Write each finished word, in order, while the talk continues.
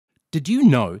Did you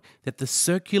know that the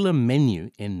circular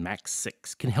menu in Mac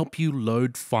 6 can help you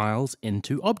load files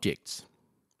into objects?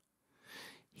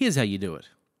 Here's how you do it.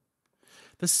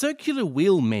 The circular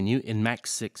wheel menu in Mac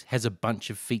 6 has a bunch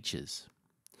of features.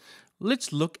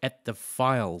 Let's look at the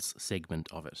Files segment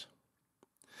of it.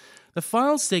 The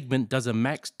Files segment does a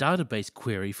Mac's database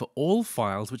query for all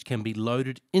files which can be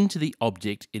loaded into the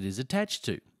object it is attached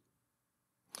to.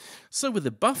 So with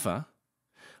the buffer,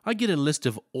 I get a list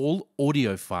of all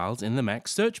audio files in the Mac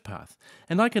search path,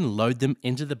 and I can load them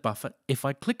into the buffer if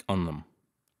I click on them.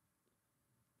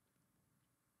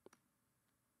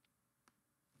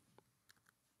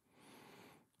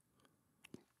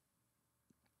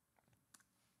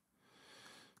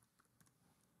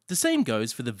 The same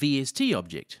goes for the VST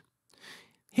object.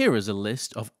 Here is a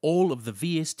list of all of the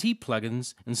VST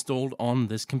plugins installed on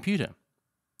this computer.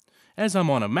 As I'm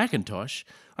on a Macintosh,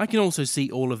 I can also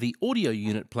see all of the audio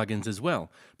unit plugins as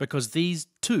well, because these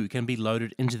too can be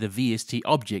loaded into the VST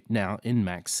object now in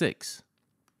Mac 6.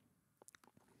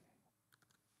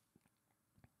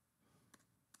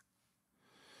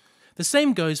 The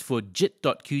same goes for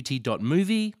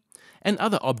jit.qt.movie and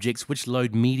other objects which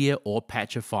load media or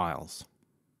patcher files.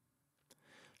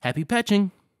 Happy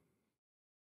patching!